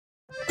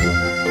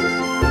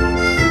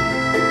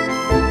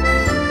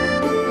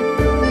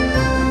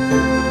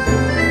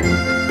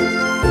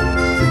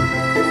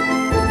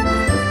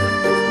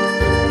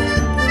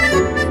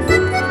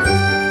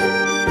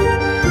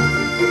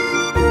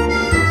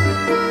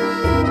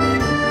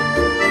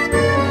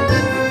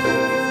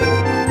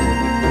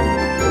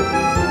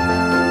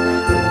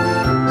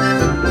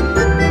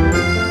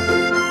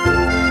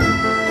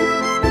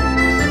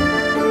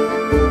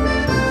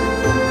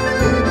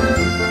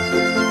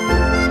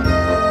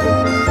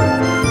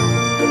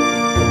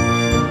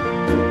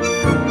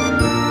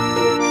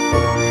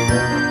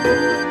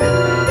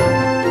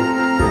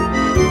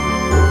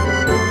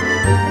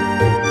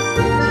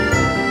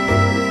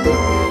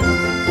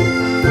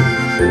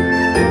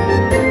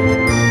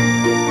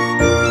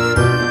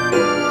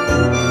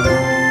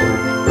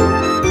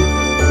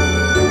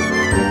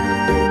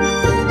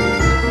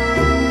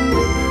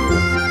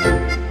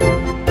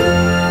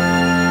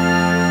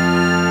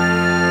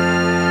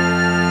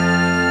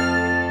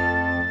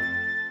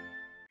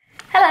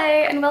Hello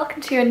and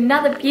welcome to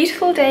another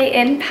beautiful day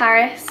in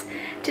Paris.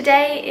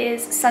 Today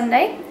is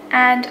Sunday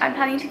and I'm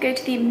planning to go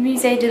to the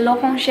Musée de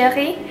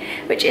l'Orangerie,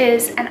 which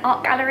is an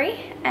art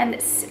gallery, and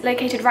it's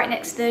located right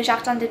next to the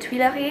Jardin des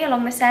Tuileries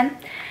along the Seine.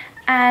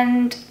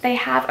 And they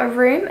have a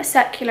room, a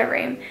circular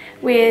room,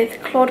 with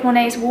Claude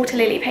Monet's water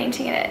lily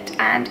painting in it,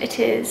 and it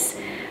is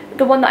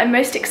the one that I'm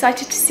most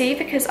excited to see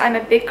because I'm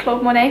a big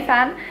Claude Monet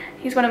fan.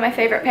 He's one of my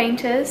favourite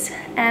painters.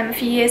 A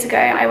few years ago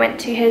I went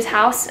to his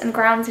house and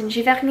grounds in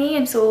Giverny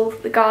and saw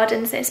the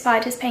gardens that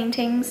inspired his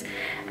paintings,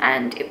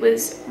 and it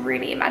was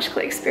really a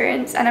magical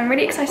experience, and I'm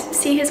really excited to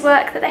see his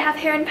work that they have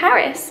here in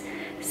Paris.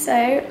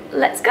 So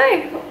let's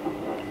go!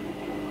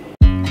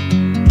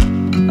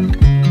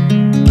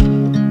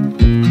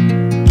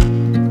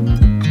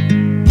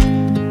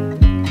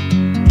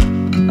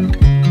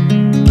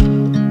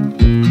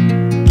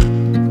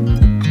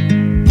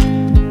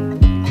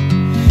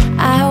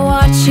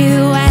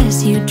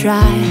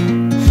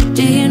 Drive.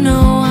 Do you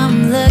know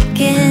I'm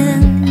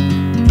looking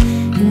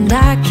and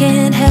I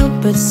can't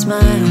help but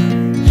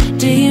smile?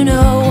 Do you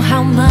know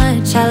how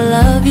much I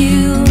love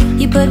you?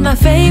 You put my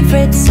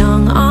favorite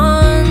song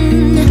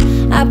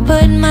on, I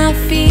put my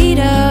feet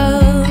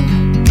up,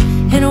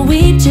 and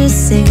we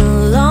just sing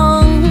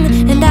along,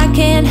 and I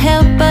can't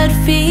help but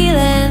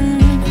feeling,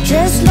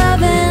 just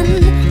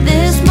loving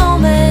this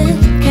moment.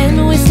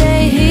 Can we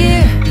stay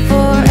here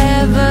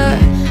forever?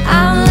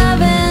 I'm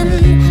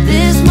loving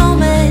this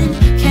moment.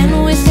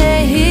 Can we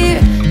stay here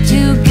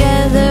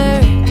together?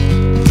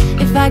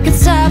 If I could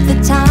stop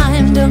the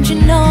time, don't you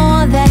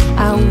know that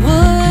I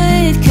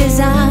would? 'Cause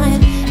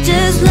I'm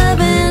just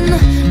loving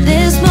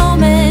this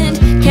moment.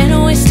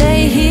 Can we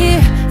stay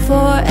here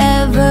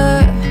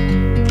forever?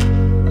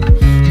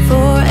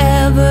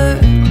 Forever.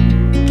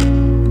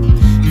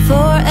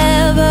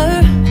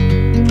 Forever.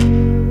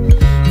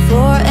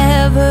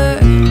 Forever.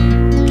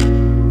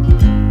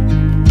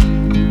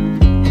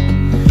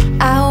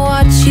 I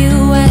watch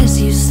you as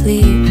you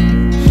sleep.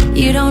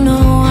 You don't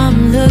know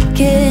I'm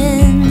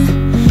looking.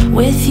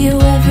 With you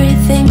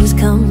everything's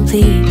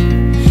complete.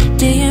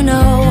 Do you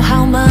know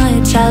how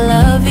much I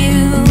love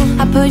you?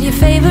 I put your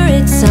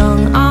favorite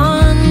song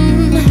on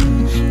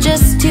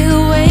just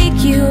to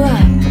wake you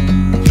up.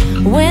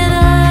 When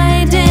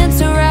I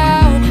dance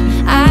around,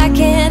 I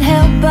can't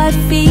help but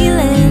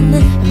feeling,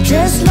 I'm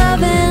just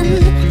loving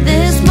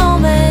this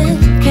moment.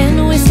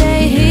 Can we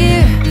stay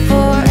here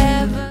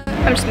forever?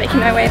 I'm just making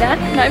my way there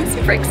and I'm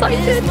super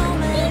excited.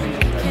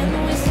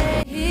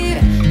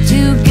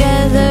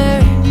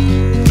 Together,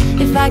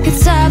 if I could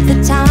stop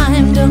the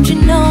time, don't you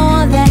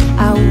know that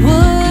I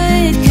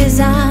would? 'Cause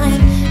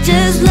I'm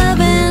just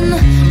loving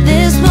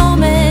this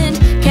moment.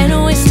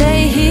 Can we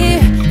stay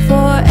here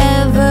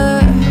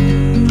forever?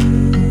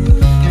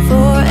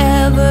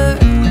 Forever.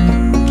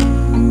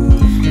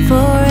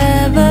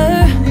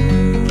 Forever.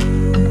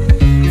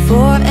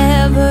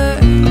 Forever.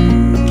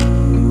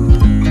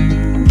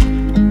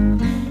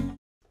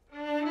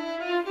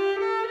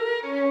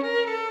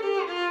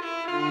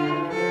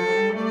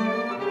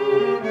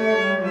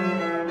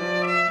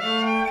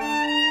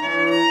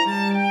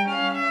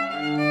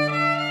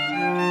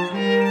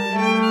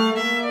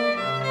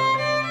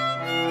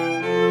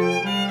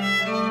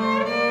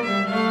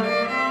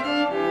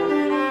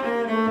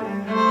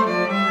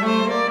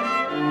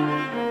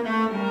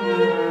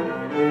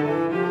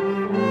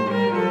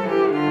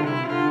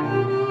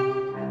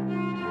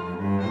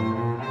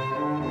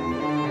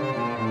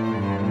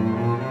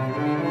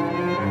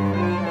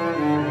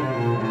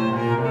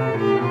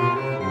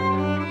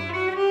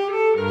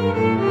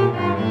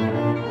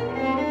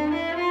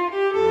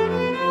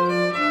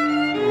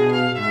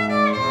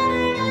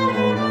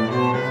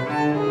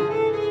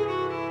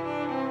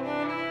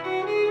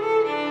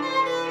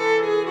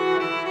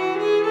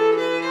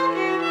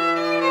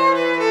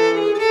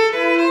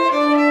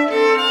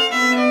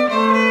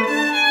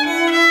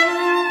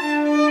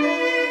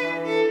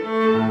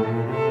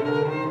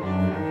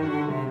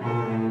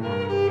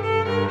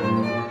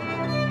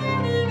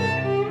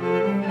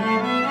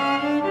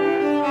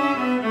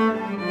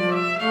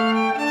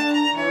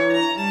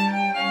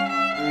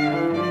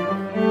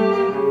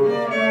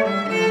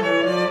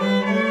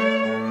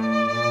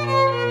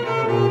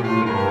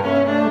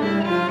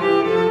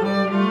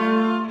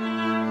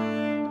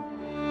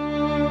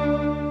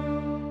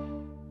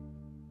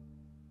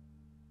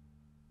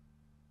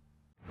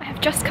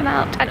 Just come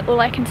out and all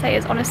I can say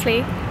is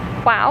honestly,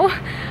 wow.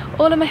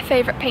 All of my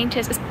favourite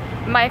painters,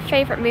 my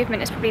favourite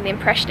movement is probably the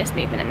Impressionist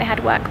movement, and they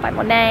had work by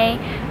Monet,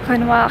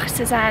 Renoir,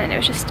 Cézanne, and it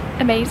was just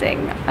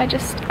amazing. I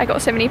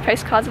got so many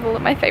postcards of all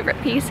of my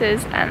favourite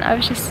pieces, and I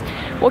was just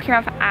walking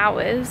around for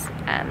hours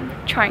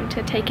trying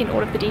to take in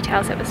all of the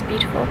details. It was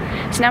beautiful.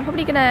 So now I'm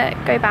probably gonna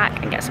go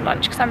back and get some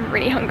lunch because I'm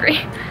really hungry.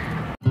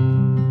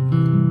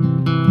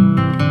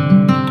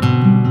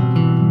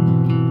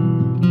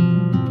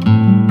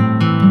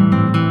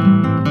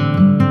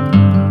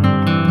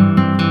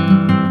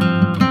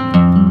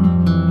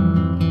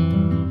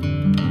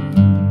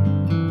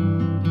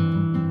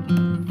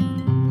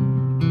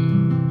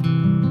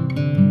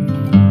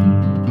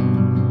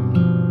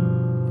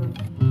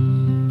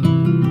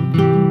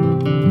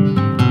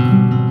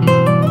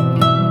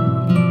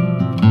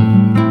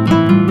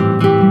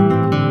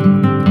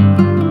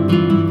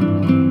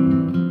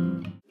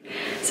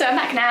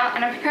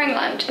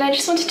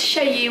 just wanted to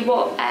show you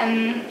what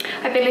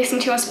I've been listening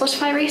to on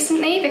Spotify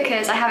recently,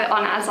 because I have it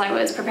on as I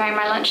was preparing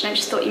my lunch and I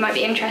just thought you might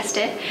be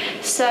interested.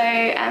 So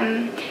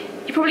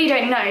you probably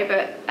don't know,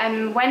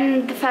 but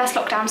when the first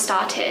lockdown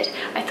started,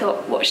 I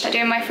thought, what should I do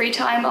in my free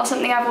time? Or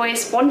something I've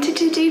always wanted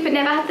to do but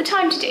never had the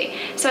time to do.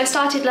 So I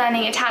started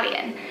learning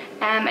Italian,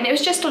 and it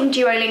was just on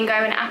Duolingo,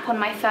 an app on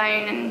my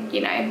phone, and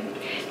you know,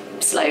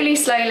 slowly,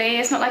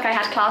 it's not like I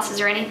had classes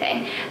or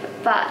anything,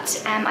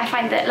 but I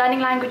find that learning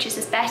languages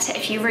is better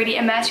if you really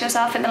immerse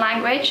yourself in the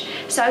language.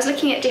 So I was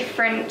looking at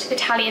different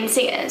Italian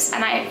singers,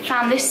 and I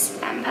found this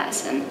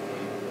person,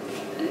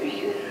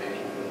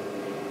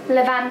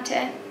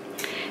 Levante.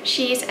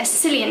 She's a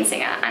Sicilian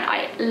singer and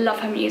I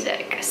love her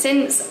music.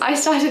 Since I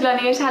started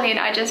learning Italian,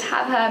 I just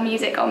have her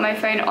music on my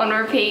phone on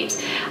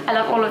repeat. I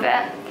love all of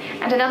it.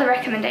 And another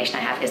recommendation I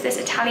have is this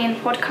Italian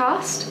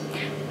podcast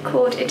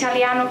called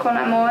Italiano con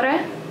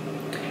Amore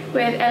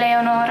with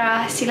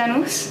Eleonora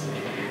Silanus,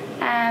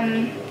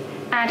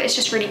 and it's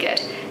just really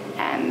good.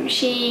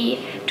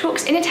 She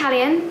talks in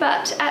Italian,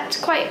 but at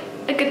quite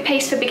a good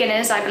pace for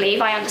beginners, I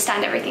believe. I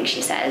understand everything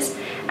she says,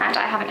 and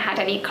I haven't had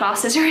any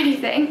classes or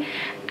anything.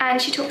 And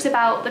she talks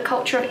about the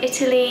culture of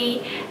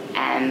Italy,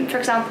 for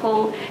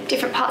example,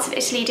 different parts of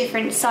Italy,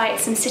 different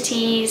sites and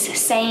cities,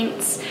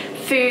 saints,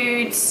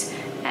 foods,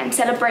 and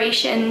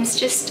celebrations,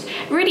 just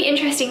really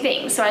interesting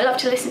things. So I love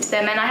to listen to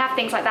them, and I have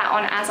things like that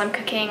on as I'm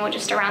cooking or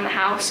just around the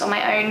house on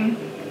my own,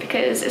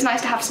 because it's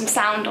nice to have some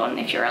sound on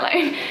if you're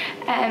alone.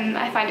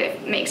 I find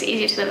it makes it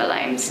easier to live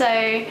alone.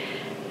 So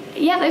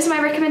yeah, those are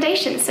my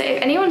recommendations. So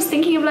if anyone's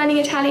thinking of learning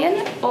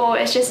Italian or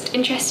is just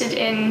interested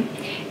in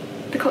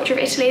the culture of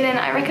Italy, then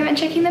I recommend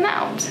checking them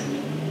out.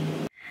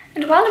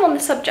 And while I'm on the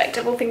subject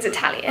of all things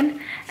Italian,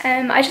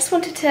 I just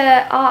wanted to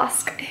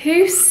ask,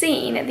 who's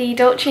seen the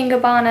Dolce &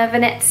 Gabbana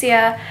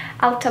Venezia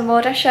Alta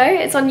Moda show?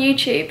 It's on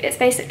YouTube. It's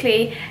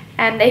basically,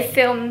 they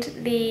filmed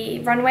the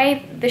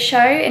runway, the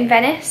show in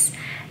Venice,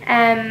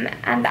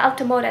 and the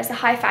Alta Moda is the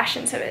high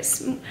fashion, so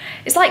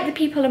it's like the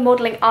people are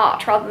modelling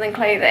art rather than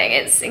clothing.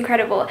 It's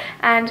incredible,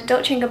 and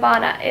Dolce &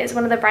 Gabbana is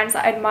one of the brands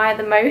that I admire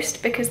the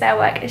most because their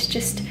work is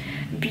just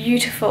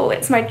beautiful.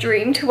 It's my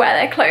dream to wear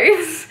their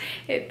clothes.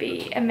 It'd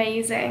be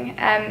amazing.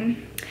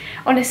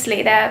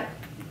 Honestly, their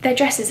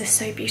dresses are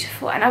so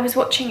beautiful, and I was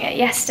watching it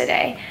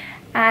yesterday,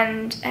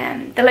 and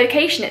the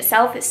location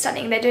itself is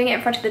stunning. They're doing it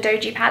in front of the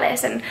Doge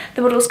Palace, and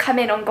the models come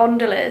in on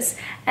gondolas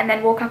and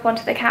then walk up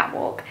onto the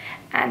catwalk.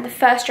 And the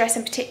first dress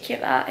in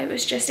particular,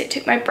 it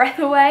took my breath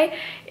away.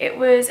 It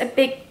was a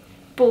big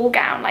ball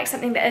gown, like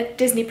something that a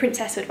Disney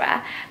princess would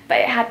wear, but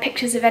it had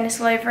pictures of Venice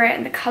all over it,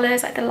 and the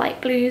colours, like the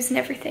light blues and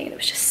everything. It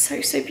was just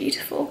so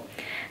beautiful.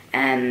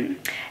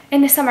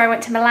 In the summer I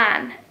went to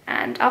Milan,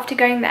 and after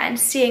going there and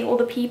seeing all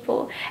the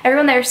people,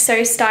 everyone there is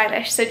so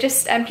stylish. So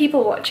just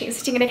people watching,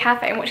 sitting in a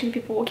cafe and watching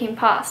people walking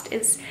past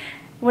is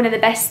one of the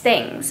best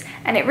things.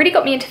 And it really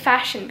got me into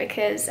fashion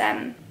because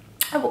I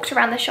walked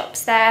around the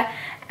shops there,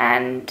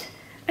 and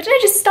I don't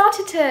know, just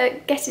started to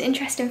get an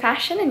interest in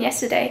fashion. And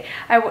yesterday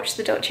I watched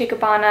the Dolce &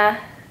 Gabbana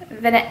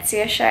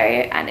Venezia show,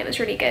 and it was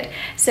really good.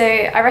 So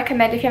I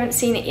recommend, if you haven't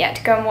seen it yet,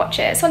 to go and watch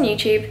it. It's on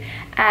YouTube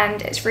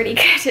and it's really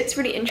good. It's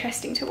really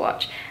interesting to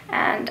watch,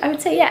 and I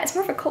would say, yeah, it's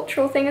more of a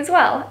cultural thing as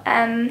well.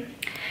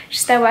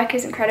 Just their work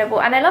is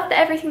incredible, and I love that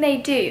everything they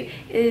do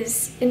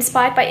is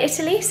inspired by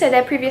Italy. So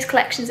their previous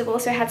collections have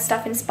also had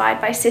stuff inspired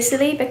by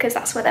Sicily, because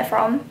that's where they're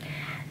from.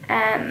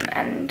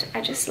 And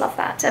I just love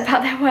that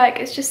about their work.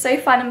 It's just so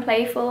fun and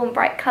playful and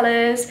bright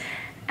colours,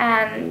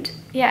 and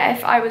yeah,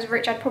 if I was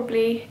rich I'd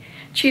probably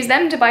choose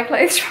them to buy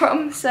clothes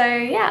from. So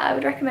yeah, I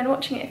would recommend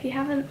watching it if you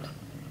haven't.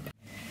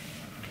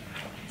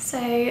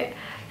 So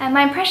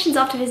my impressions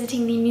after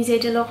visiting the Musée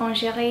de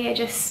l'Orangerie are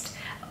just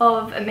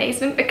of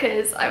amazement,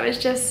 because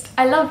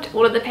I loved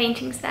all of the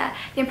paintings there.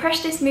 The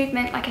Impressionist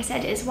movement, like I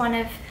said, is one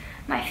of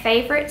my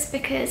favourites,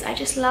 because I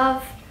just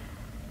love,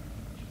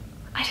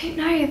 I don't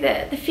know,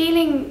 the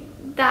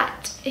feeling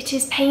that it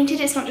is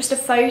painted, it's not just a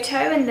photo,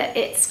 and that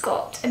it's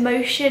got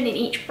emotion in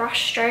each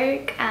brush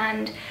stroke,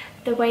 and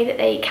the way that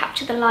they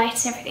capture the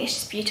light and everything is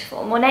just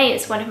beautiful. Monet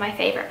is one of my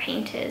favourite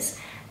painters.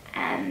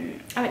 I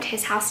went to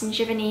his house in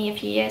Giverny a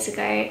few years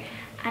ago,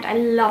 and I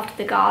loved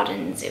the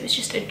gardens. It was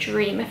just a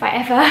dream. If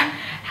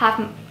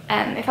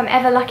I'm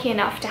ever lucky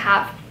enough to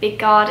have big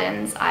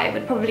gardens, I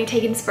would probably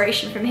take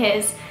inspiration from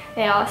his.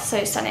 They are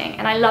so stunning,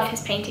 and I love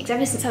his paintings.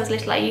 Ever since I was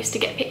little, I used to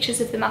get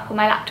pictures of them up on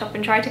my laptop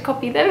and try to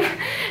copy them.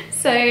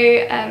 So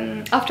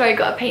after I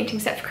got a painting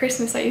set for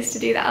Christmas, I used to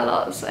do that a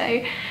lot.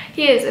 So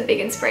he is a big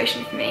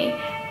inspiration for me.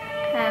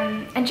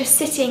 And just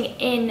sitting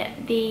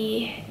in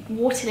the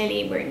water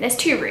lily room, there's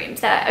two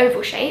rooms that are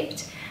oval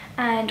shaped,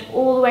 and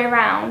all the way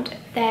around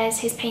there's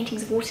his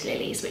paintings of water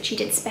lilies, which he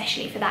did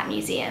specially for that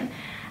museum.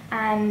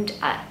 And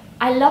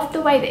I love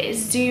the way that it's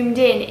zoomed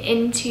in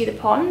into the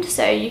pond,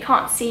 so you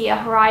can't see a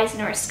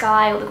horizon or a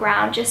sky or the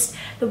ground, just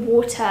the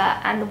water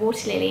and the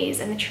water lilies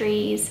and the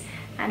trees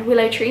and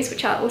willow trees,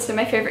 which are also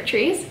my favourite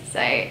trees.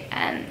 So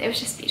it was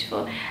just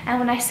beautiful. And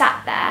when I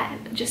sat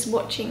there just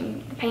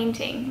watching the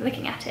painting,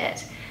 looking at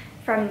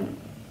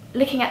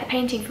the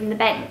painting from the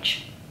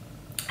bench,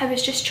 I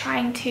was just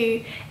trying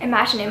to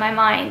imagine in my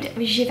mind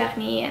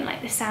Giverny and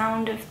like the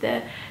sound of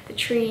the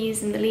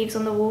trees and the leaves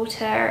on the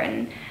water,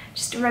 and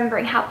just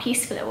remembering how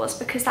peaceful it was,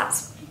 because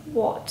that's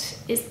what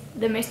is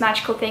the most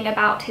magical thing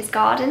about his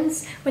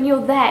gardens. When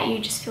you're there, you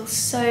just feel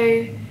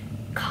so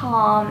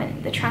calm,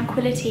 and the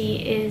tranquility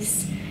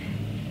is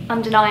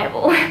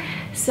undeniable.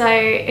 So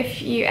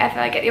if you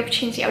ever get the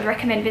opportunity, I would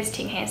recommend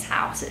visiting his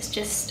house. It's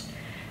just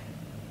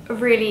a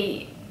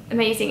really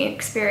amazing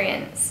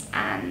experience.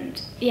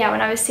 And yeah, when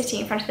I was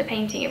sitting in front of the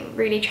painting, it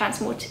really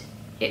transported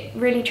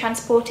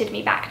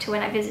me back to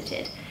when I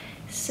visited.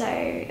 So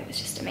it was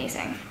just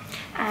amazing.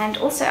 And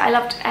also I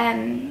loved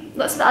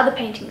lots of the other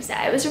paintings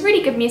there. It was a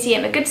really good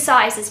museum, a good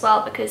size as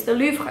well, because the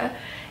Louvre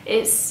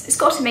it's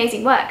got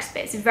amazing works,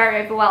 but it's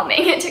very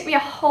overwhelming. It took me a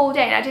whole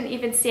day and I didn't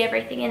even see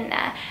everything in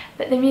there.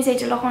 But the Musée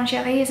de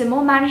l'Orangerie is a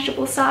more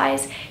manageable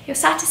size. You're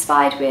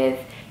satisfied with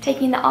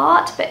taking in the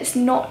art, but it's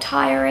not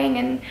tiring,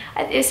 and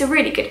it's a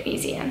really good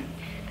museum.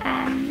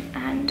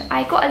 And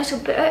I got a little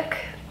book,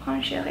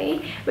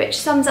 Orangerie, which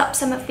sums up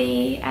some of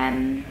the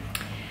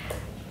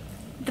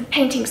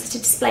paintings that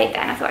are displayed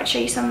there, and I thought I'd show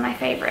you some of my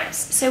favourites.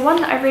 So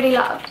one that I really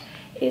loved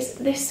is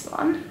this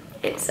one.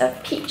 It's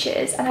of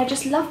peaches, and I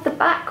just love the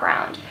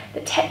background,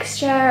 the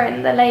texture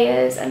and the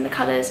layers and the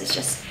colours. It's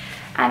just,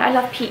 and I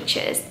love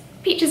peaches.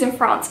 Peaches in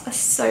France are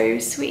so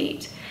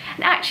sweet.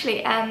 And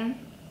actually, at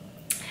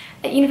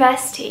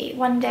university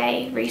one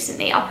day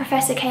recently, our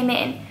professor came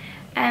in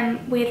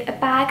with a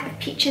bag of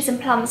peaches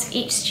and plums for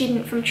each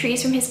student from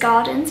trees from his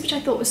gardens, which I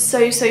thought was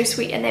so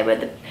sweet, and they were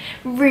the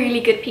really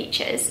good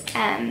peaches.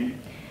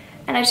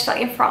 And I just felt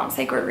like in France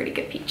they grow really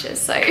good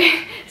peaches, so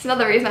it's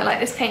another reason I like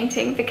this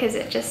painting, because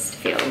it just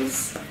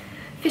feels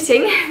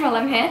fitting while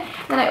I'm here.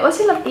 And I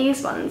also love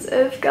these ones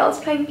of girls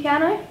playing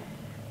piano.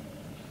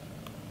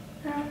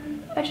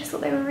 I just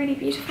thought they were really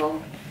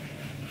beautiful.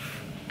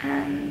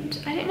 And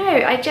I don't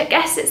know, I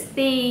guess it's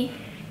the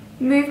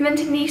movement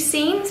in these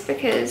scenes,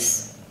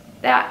 because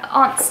there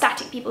aren't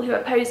static people who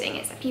are posing,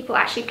 it's the people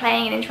actually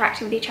playing and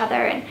interacting with each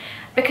other. And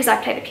because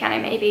I play the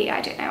piano, maybe, I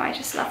don't know, I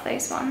just love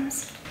those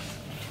ones.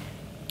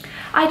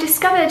 I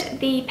discovered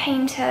the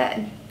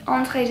painter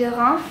André de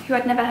Rhin, who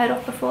I'd never heard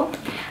of before,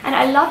 and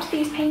I loved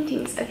these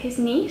paintings of his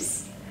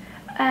niece.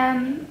 I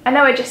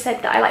know I just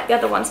said that I liked the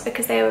other ones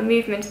because they were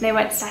movement and they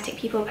weren't static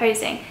people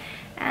posing,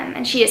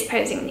 and she is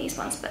posing in these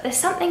ones, but there's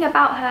something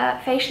about her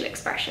facial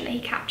expression that he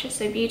captures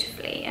so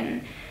beautifully,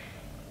 and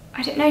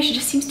I don't know, she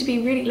just seems to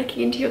be really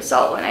looking into your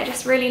soul, and I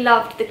just really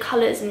loved the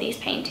colours in these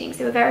paintings.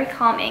 They were very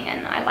calming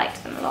and I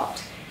liked them a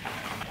lot.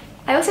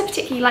 I also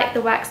particularly liked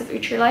the works of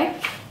Outreau.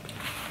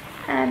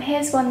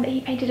 Here's one that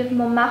he painted of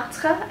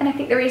Montmartre, and I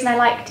think the reason I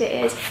liked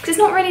it is because it's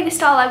not really the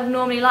style I would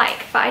normally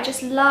like, but I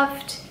just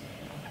loved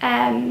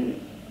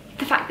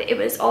the fact that it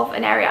was of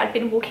an area I'd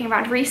been walking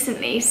around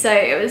recently, so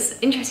it was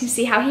interesting to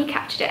see how he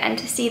captured it and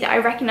to see that I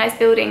recognised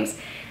buildings.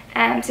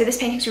 So this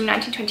painting's from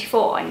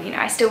 1924, and you know,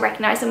 I still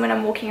recognise them when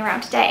I'm walking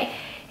around today.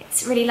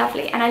 It's really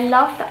lovely, and I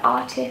love the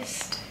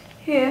artist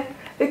here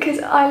because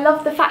I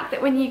love the fact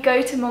that when you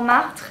go to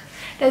Montmartre,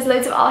 there's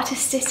loads of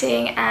artists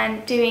sitting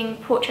and doing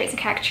portraits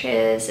and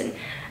caricatures, and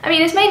I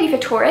mean, it's mainly for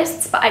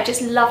tourists, but I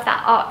just love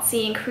that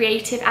artsy and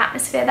creative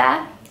atmosphere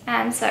there,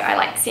 and so I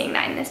like seeing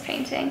that in this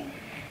painting.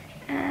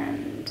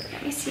 And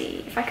let me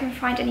see if I can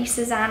find any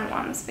Cézanne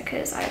ones,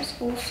 because I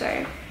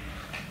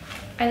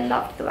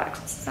loved the works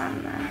of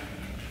Cézanne there.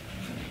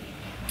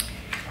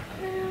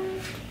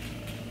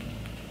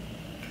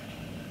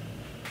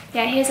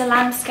 Yeah, here's a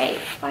landscape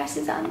by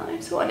Cézanne that I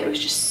saw, and it was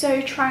just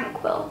so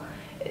tranquil.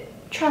 It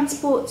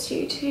transports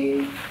you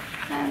to,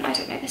 I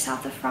don't know, the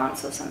south of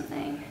France or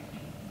something.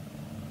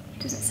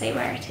 It doesn't say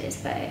where it is,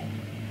 but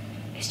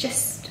it's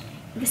just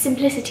the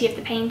simplicity of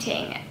the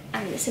painting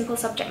and the simple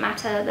subject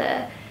matter,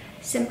 the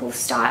simple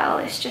style.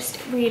 It's just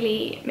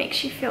really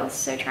makes you feel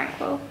so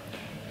tranquil.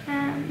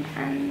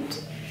 And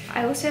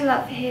I also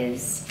love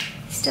his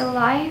still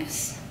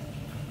lifes,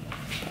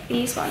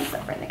 these ones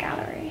that were in the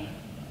gallery.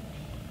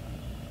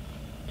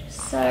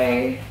 So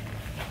I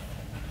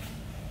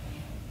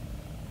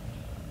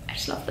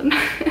just love them.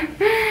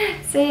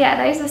 So yeah,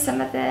 those are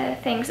some of the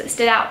things that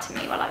stood out to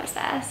me while I was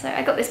there. So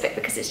I got this book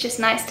because it's just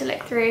nice to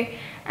look through,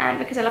 and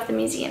because I love the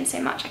museum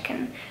so much, I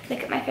can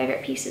look at my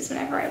favourite pieces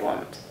whenever I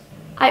want.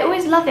 I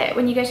always love it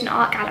when you go to an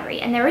art gallery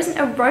and there isn't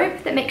a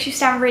rope that makes you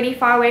stand really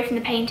far away from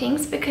the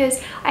paintings, because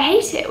I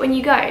hate it when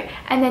you go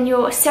and then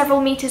you're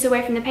several meters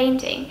away from the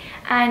painting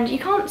and you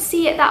can't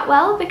see it that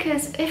well,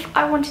 because if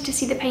I wanted to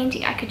see the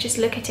painting I could just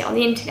look at it on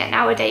the internet.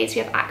 Nowadays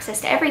we have access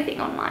to everything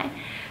online.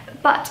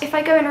 But if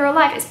I go in real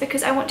life, it's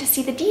because I want to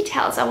see the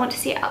details. I want to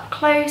see it up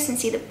close and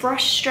see the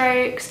brush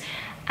strokes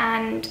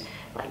and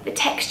like the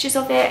textures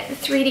of it, the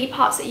 3D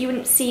parts that you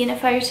wouldn't see in a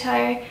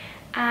photo,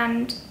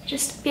 and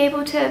just be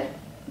able to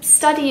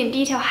study in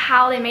detail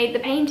how they made the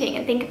painting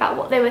and think about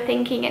what they were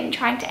thinking and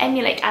trying to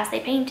emulate as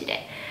they painted it.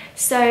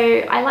 So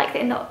I like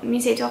that in the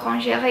Musée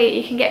d'Orangerie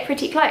you can get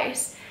pretty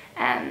close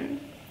and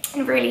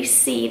really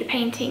see the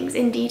paintings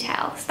in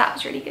detail, so that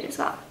was really good as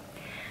well.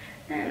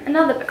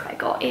 Another book I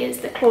got is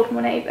the Claude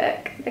Monet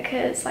book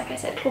because, like I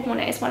said, Claude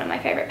Monet is one of my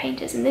favourite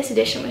painters, and this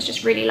edition was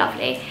just really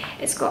lovely.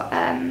 It's got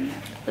a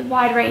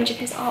wide range of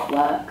his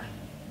artwork,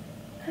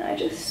 and I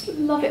just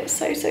love it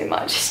so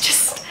much. It's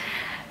just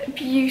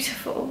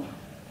beautiful.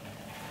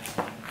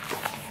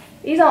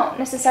 These aren't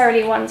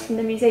necessarily ones from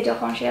the Musée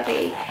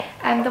d'Orangerie,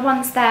 and the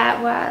ones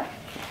there were,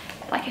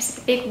 like I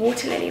said, the big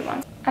water lily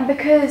ones. And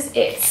because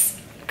it's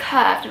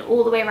curved and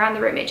all the way around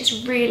the room, it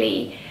just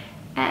really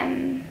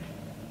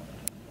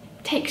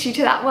takes you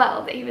to that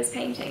world that he was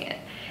painting it.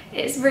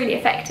 It's really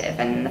effective,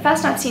 and the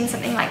first time I've seen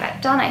something like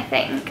that done, I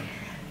think.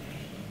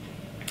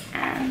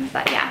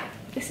 But yeah,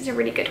 this is a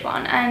really good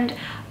one. And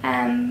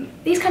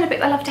these kind of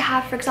books I love to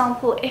have, for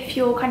example, if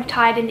you're kind of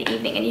tired in the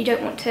evening and you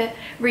don't want to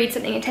read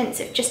something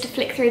intensive, just to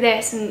flick through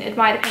this and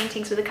admire the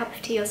paintings with a cup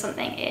of tea or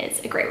something is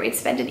a great way to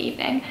spend an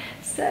evening.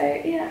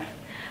 So yeah,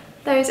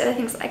 those are the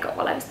things that I got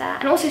while I was there.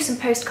 And also some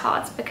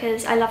postcards,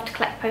 because I love to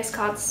collect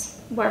postcards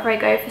wherever I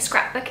go for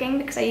scrapbooking,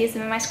 because I use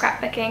them in my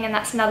scrapbooking, and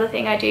that's another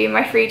thing I do in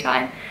my free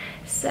time.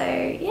 So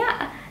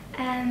yeah,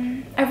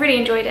 I really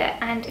enjoyed it,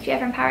 and if you're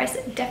ever in Paris,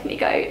 definitely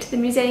go to the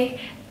Musée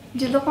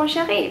de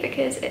l'Orangerie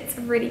because it's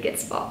a really good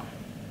spot.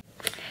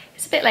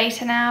 It's a bit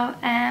later now.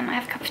 I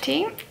have a cup of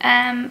tea.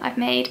 I've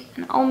made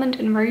an almond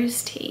and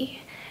rose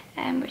tea,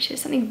 which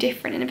is something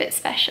different and a bit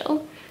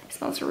special. It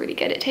smells really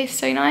good. It tastes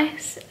so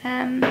nice.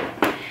 And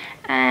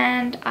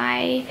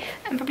I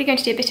am probably going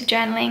to do a bit of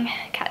journaling,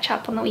 catch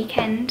up on the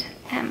weekend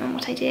and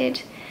what I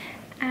did,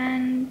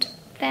 and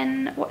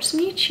then watch some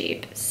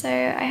YouTube. So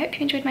I hope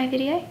you enjoyed my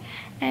video.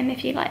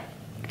 If you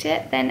liked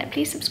it, then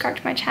please subscribe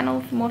to my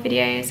channel for more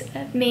videos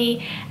of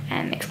me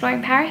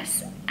exploring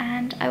Paris,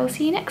 and I will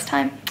see you next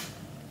time.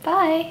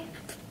 Bye!